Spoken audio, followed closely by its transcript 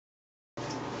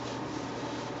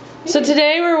So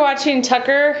today we're watching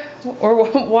Tucker,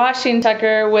 or washing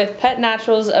Tucker with Pet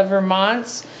Naturals of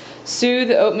Vermont's Soothe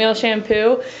oatmeal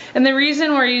shampoo. And the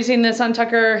reason we're using this on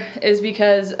Tucker is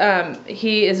because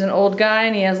he is an old guy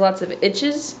and he has lots of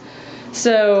itches.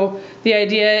 So the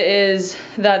idea is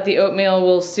that the oatmeal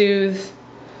will soothe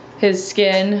his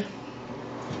skin.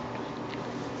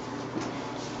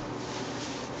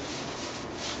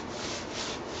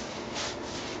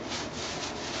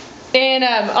 And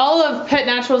all of Pet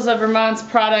Naturals of Vermont's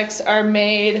products are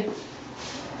made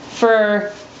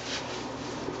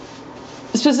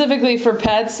specifically for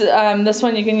pets. This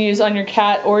one you can use on your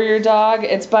cat or your dog.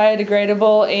 It's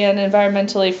biodegradable and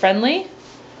environmentally friendly.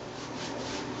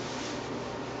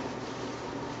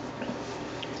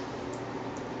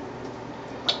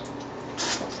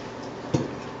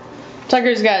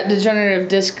 Tucker's got degenerative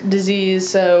disc disease,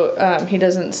 so he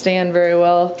doesn't stand very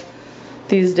well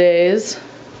these days.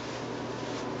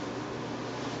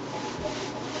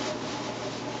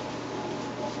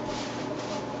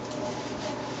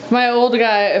 My old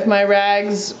guy, if my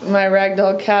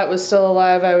ragdoll cat was still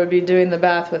alive, I would be doing the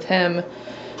bath with him,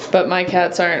 but my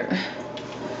cats aren't.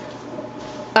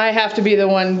 I have to be the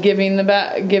one giving them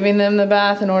the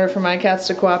bath in order for my cats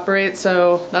to cooperate,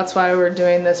 so that's why we're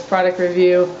doing this product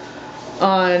review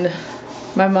on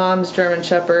my mom's German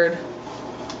Shepherd.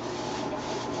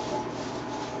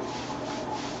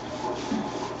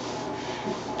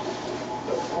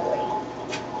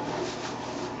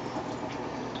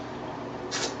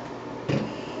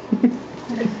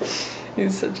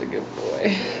 He's such a good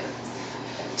boy.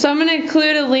 So I'm going to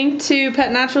include a link to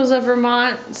Pet Naturals of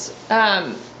Vermont's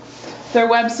their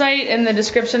website in the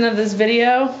description of this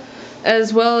video,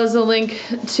 as well as a link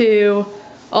to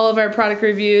all of our product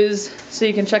reviews, so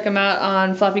you can check them out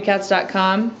on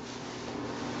floppycats.com.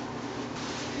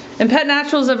 And Pet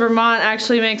Naturals of Vermont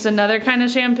actually makes another kind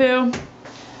of shampoo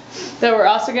that we're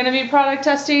also going to be product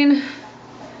testing,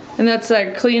 and that's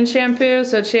a clean shampoo,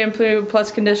 so shampoo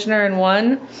plus conditioner in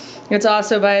one. It's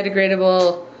also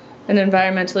biodegradable and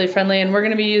environmentally friendly, and we're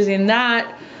going to be using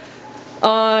that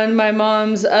on my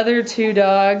mom's other two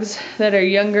dogs that are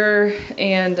younger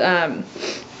and a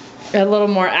little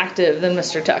more active than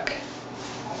Mr. Tuck.